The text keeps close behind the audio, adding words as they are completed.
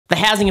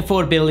housing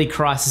affordability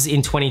crisis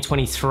in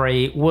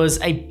 2023 was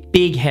a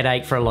big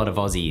headache for a lot of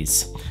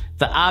Aussies.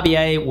 The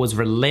RBA was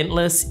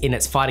relentless in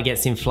its fight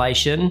against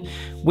inflation,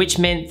 which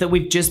meant that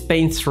we've just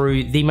been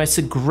through the most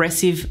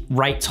aggressive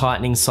rate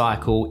tightening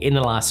cycle in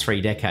the last 3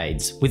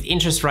 decades, with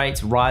interest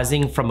rates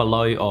rising from a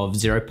low of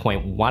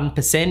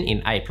 0.1%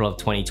 in April of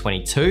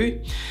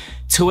 2022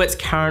 to its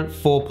current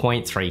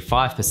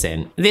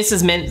 4.35%. This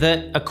has meant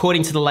that,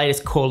 according to the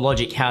latest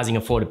CoreLogic Housing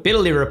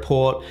Affordability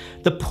Report,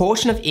 the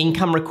portion of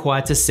income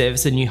required to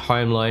service a new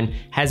home loan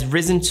has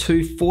risen to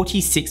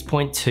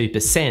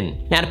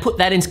 46.2%. Now, to put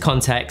that into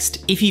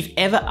context, if you've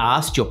ever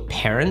asked your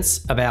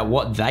parents about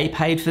what they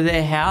paid for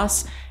their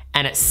house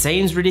and it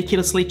seems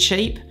ridiculously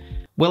cheap,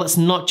 well, it's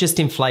not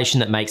just inflation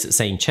that makes it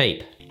seem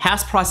cheap.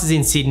 House prices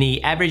in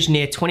Sydney averaged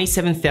near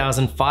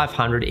 $27,500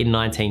 in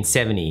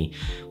 1970,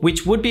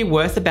 which would be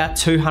worth about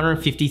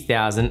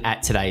 $250,000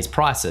 at today's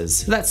prices.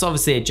 So that's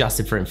obviously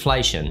adjusted for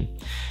inflation.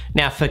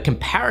 Now, for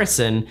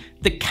comparison,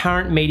 the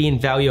current median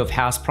value of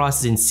house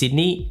prices in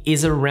Sydney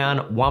is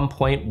around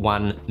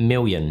 1.1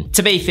 million.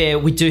 To be fair,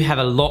 we do have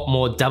a lot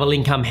more double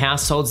income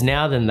households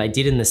now than they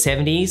did in the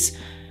 70s.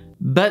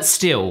 But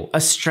still,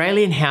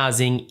 Australian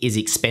housing is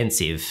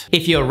expensive.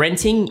 If you're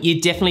renting, you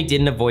definitely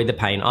didn't avoid the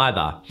pain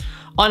either.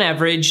 On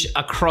average,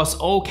 across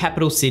all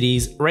capital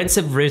cities, rents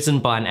have risen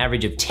by an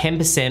average of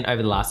 10%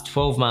 over the last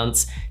 12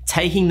 months,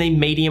 taking the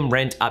median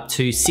rent up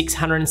to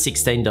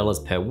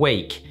 $616 per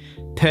week.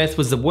 Perth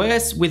was the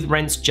worst, with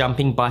rents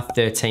jumping by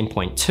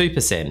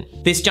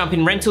 13.2%. This jump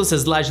in rentals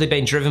has largely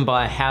been driven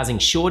by a housing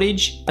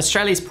shortage.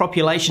 Australia's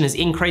population has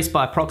increased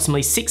by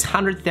approximately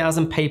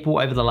 600,000 people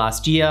over the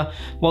last year,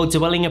 while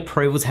dwelling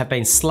approvals have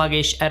been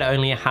sluggish at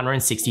only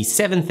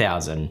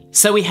 167,000.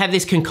 So we have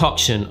this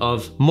concoction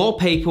of more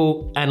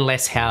people and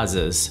less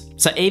houses.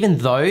 So even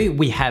though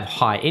we have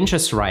high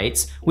interest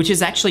rates, which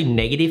is actually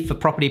negative for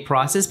property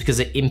prices because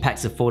it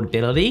impacts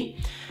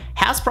affordability,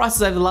 house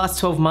prices over the last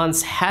 12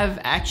 months have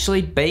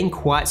actually been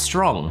quite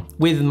strong,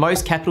 with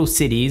most capital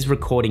cities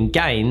recording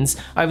gains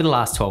over the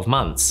last 12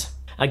 months.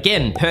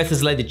 Again, Perth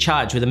has led the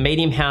charge, with a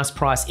median house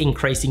price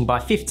increasing by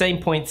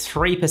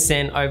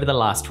 15.3% over the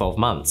last 12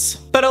 months.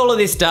 But all of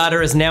this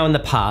data is now in the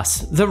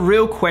past. The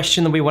real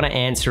question that we want to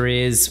answer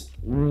is,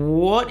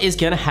 what is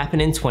going to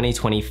happen in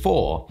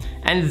 2024?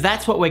 And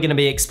that's what we're going to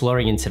be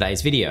exploring in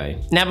today's video.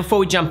 Now, before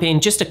we jump in,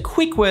 just a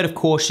quick word of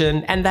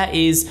caution, and that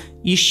is,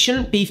 you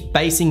shouldn't be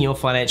basing your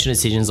financial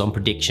decisions on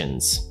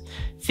predictions.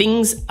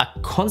 Things are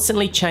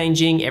constantly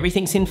changing,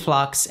 everything's in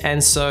flux,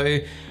 and so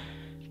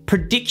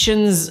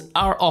predictions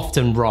are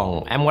often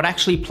wrong, and what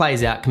actually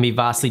plays out can be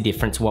vastly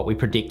different to what we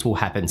predict will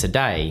happen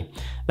today.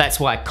 That's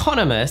why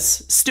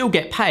economists still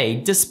get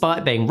paid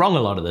despite being wrong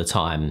a lot of the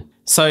time.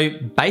 So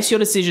base your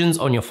decisions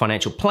on your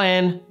financial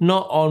plan,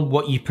 not on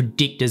what you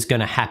predict is going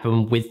to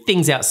happen with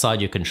things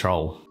outside your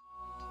control.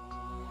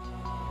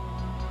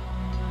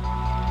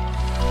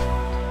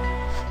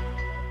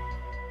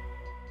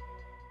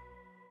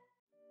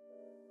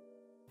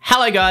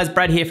 Hello guys,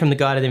 Brad here from The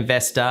Guided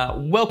Investor.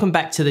 Welcome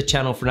back to the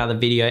channel for another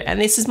video, and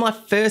this is my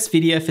first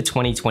video for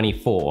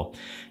 2024.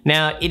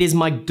 Now, it is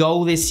my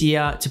goal this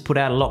year to put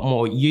out a lot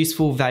more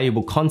useful,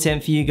 valuable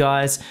content for you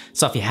guys.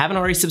 So if you haven't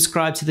already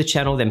subscribed to the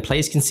channel, then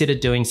please consider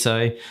doing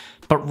so.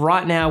 But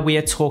right now we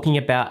are talking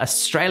about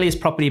Australia's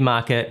property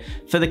market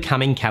for the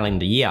coming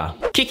calendar year.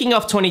 Kicking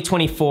off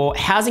 2024,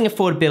 housing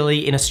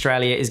affordability in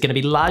Australia is going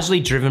to be largely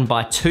driven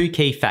by 2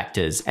 key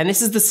factors. And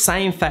this is the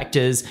same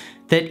factors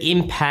that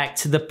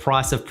impact the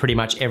price of pretty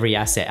much every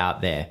asset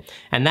out there.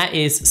 And that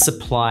is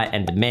supply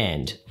and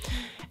demand.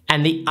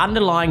 And the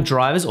underlying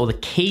drivers, or the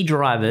key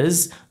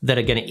drivers that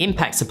are going to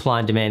impact supply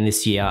and demand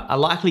this year, are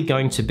likely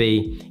going to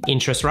be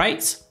interest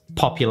rates,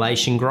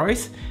 population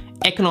growth,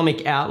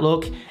 economic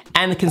outlook,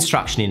 and the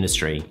construction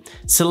industry.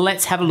 So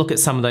let's have a look at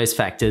some of those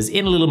factors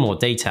in a little more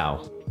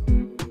detail.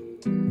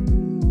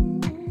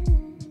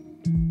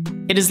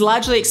 It is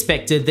largely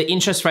expected that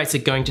interest rates are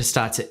going to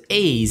start to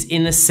ease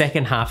in the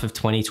second half of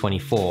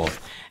 2024.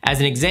 As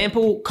an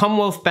example,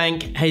 Commonwealth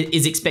Bank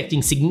is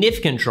expecting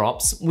significant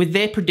drops, with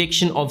their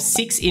prediction of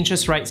 6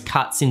 interest rates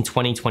cuts in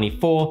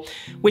 2024,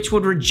 which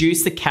would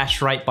reduce the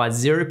cash rate by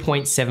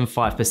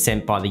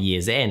 0.75% by the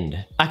year's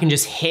end. I can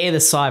just hear the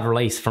sigh of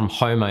relief from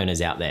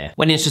homeowners out there.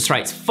 When interest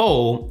rates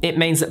fall, it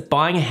means that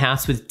buying a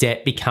house with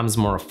debt becomes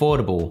more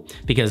affordable,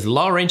 because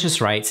lower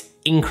interest rates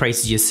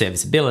increases your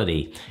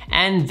serviceability,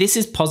 and this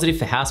is positive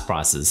for house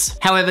prices.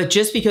 However,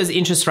 just because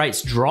interest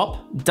rates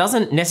drop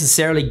doesn't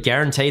necessarily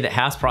guarantee that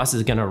house prices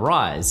are going to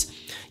rise.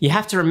 You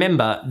have to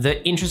remember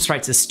that interest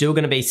rates are still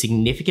going to be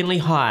significantly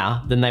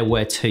higher than they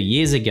were 2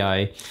 years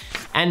ago,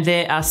 and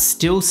there are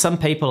still some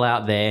people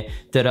out there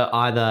that are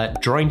either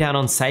drawing down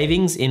on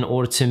savings in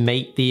order to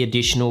meet the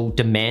additional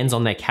demands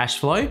on their cash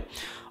flow,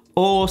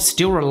 or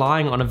still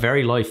relying on a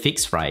very low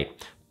fixed rate,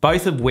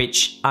 both of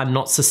which are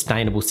not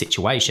sustainable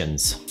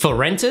situations. For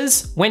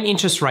renters, when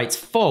interest rates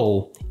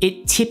fall,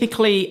 it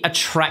typically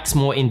attracts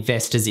more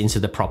investors into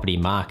the property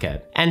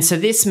market. And so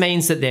this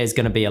means that there's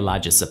going to be a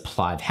larger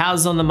supply of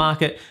houses on the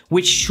market,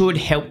 which should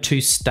help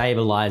to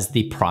stabilize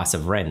the price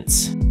of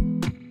rents.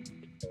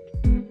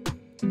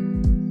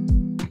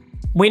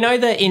 We know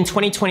that in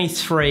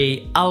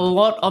 2023, a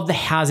lot of the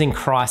housing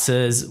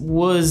crisis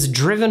was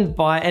driven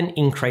by an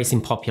increase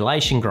in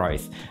population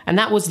growth, and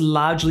that was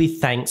largely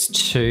thanks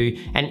to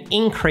an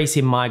increase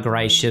in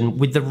migration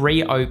with the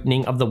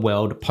reopening of the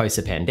world post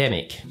the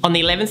pandemic. On the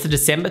 11th of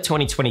December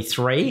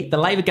 2023, the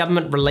Labor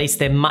government released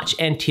their much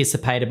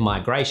anticipated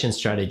migration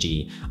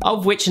strategy,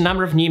 of which a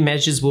number of new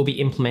measures will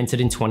be implemented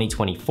in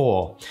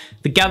 2024.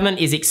 The government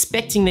is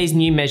expecting these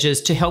new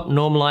measures to help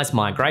normalise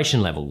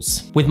migration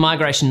levels. With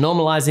migration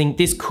normalising,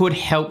 this could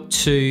help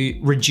to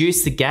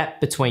reduce the gap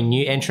between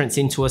new entrants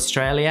into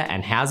Australia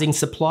and housing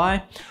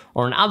supply,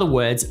 or in other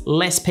words,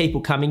 less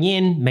people coming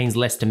in means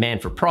less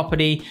demand for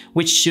property,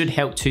 which should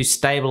help to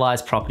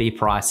stabilise property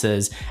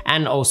prices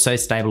and also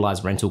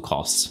stabilise rental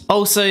costs.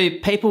 Also,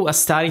 people are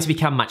starting to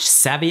become much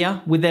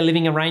savvier with their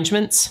living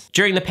arrangements.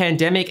 During the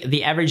pandemic,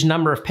 the average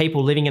number of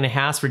people living in a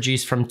house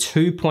reduced from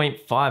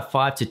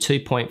 2.55 to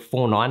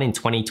 2.49 in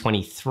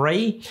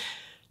 2023.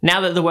 Now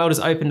that the world has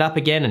opened up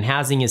again and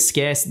housing is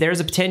scarce, there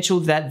is a potential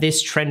that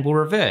this trend will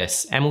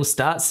reverse and we'll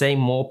start seeing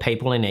more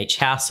people in each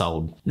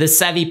household. The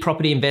savvy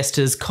property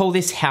investors call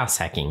this house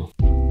hacking.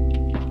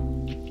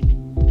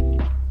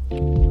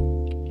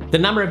 The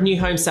number of new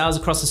home sales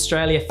across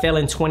Australia fell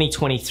in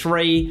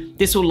 2023.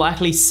 This will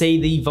likely see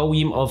the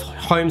volume of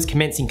homes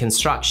commencing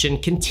construction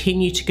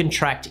continue to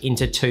contract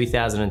into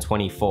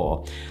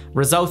 2024,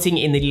 resulting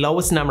in the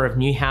lowest number of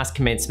new house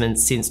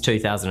commencements since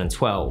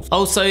 2012.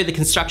 Also, the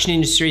construction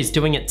industry is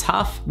doing it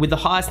tough, with the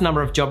highest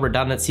number of job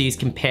redundancies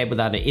compared with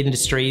other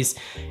industries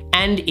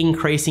and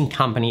increasing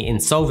company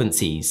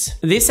insolvencies.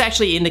 This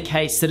actually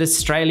indicates that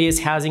Australia's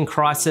housing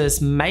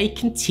crisis may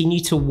continue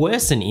to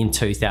worsen in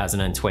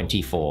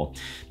 2024,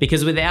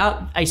 because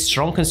without a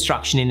strong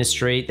construction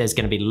industry, there's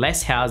going to be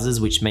less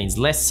houses, which means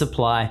less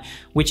supply,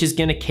 which is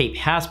going to keep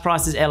house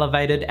prices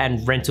elevated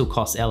and rental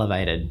costs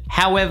elevated.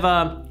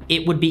 However,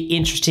 it would be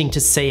interesting to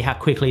see how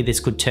quickly this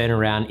could turn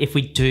around if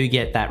we do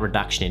get that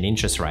reduction in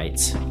interest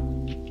rates.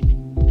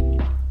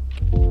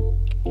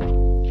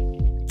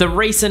 The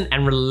recent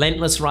and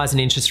relentless rise in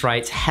interest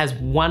rates has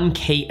one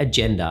key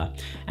agenda,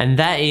 and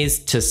that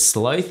is to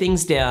slow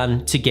things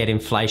down to get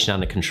inflation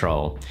under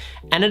control.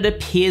 And it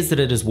appears that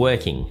it is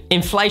working.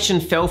 Inflation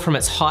fell from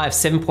its high of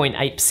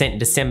 7.8% in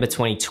December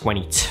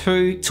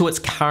 2022 to its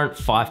current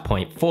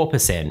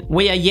 5.4%.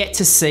 We are yet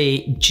to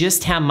see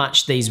just how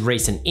much these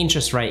recent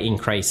interest rate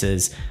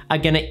increases are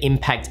going to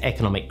impact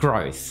economic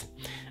growth.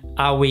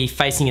 Are we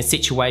facing a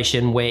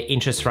situation where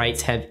interest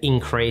rates have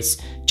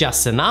increased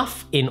just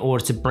enough in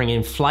order to bring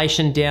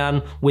inflation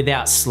down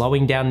without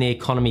slowing down the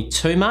economy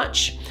too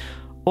much?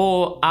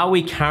 Or are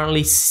we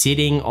currently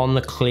sitting on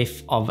the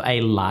cliff of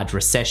a large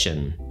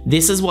recession?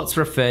 This is what's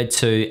referred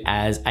to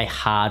as a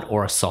hard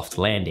or a soft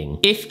landing.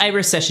 If a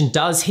recession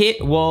does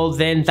hit, well,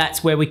 then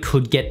that's where we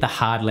could get the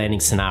hard landing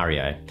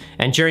scenario.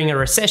 And during a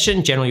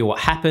recession, generally what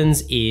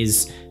happens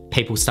is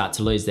people start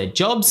to lose their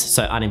jobs,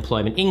 so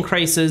unemployment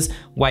increases,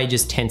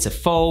 wages tend to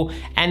fall,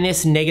 and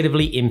this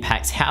negatively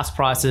impacts house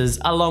prices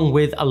along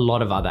with a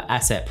lot of other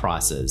asset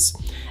prices,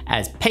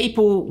 as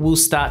people will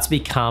start to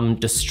become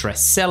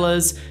distressed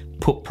sellers,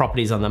 put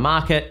properties on the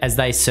market as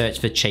they search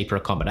for cheaper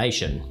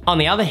accommodation. On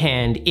the other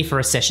hand, if a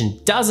recession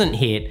doesn't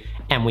hit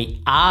and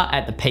we are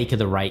at the peak of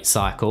the rate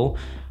cycle,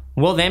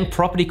 well then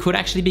property could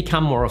actually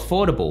become more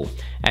affordable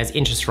as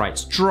interest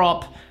rates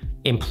drop,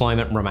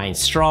 employment remains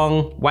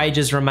strong,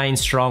 wages remain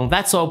strong.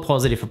 That's all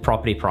positive for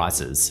property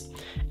prices.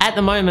 At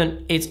the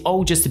moment, it's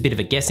all just a bit of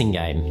a guessing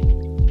game.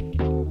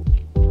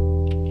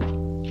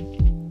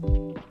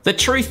 The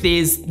truth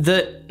is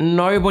that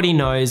nobody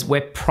knows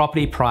where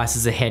property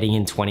prices are heading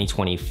in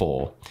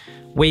 2024.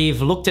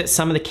 We've looked at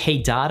some of the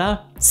key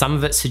data, some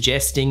of it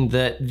suggesting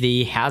that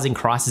the housing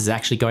crisis is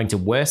actually going to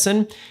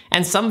worsen,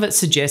 and some of it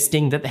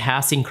suggesting that the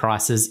housing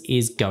crisis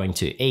is going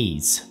to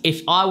ease.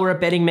 If I were a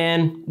betting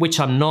man, which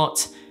I'm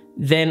not,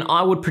 then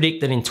I would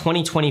predict that in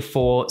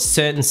 2024,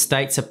 certain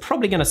states are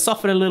probably going to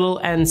soften a little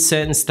and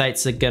certain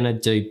states are going to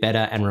do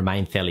better and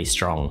remain fairly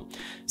strong.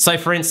 So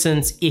for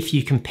instance, if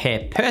you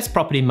compare Perth's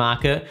property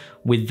market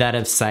with that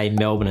of say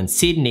Melbourne and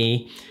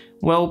Sydney,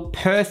 well,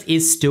 Perth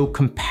is still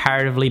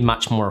comparatively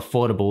much more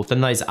affordable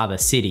than those other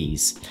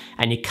cities.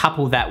 And you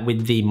couple that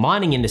with the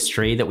mining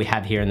industry that we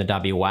have here in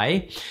the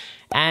WA,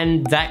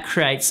 and that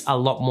creates a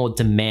lot more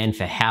demand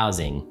for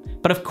housing.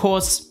 But of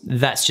course,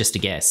 that's just a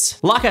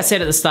guess. Like I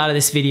said at the start of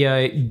this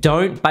video,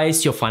 don't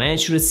base your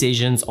financial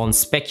decisions on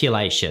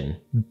speculation.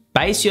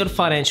 Base your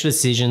financial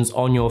decisions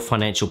on your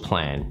financial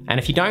plan. And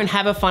if you don't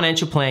have a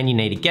financial plan, you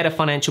need to get a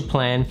financial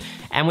plan.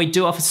 And we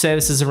do offer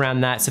services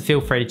around that, so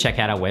feel free to check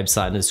out our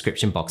website in the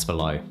description box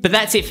below. But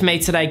that's it for me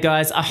today,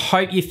 guys. I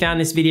hope you found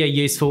this video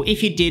useful.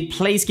 If you did,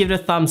 please give it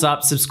a thumbs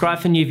up, subscribe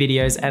for new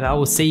videos, and I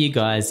will see you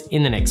guys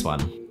in the next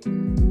one.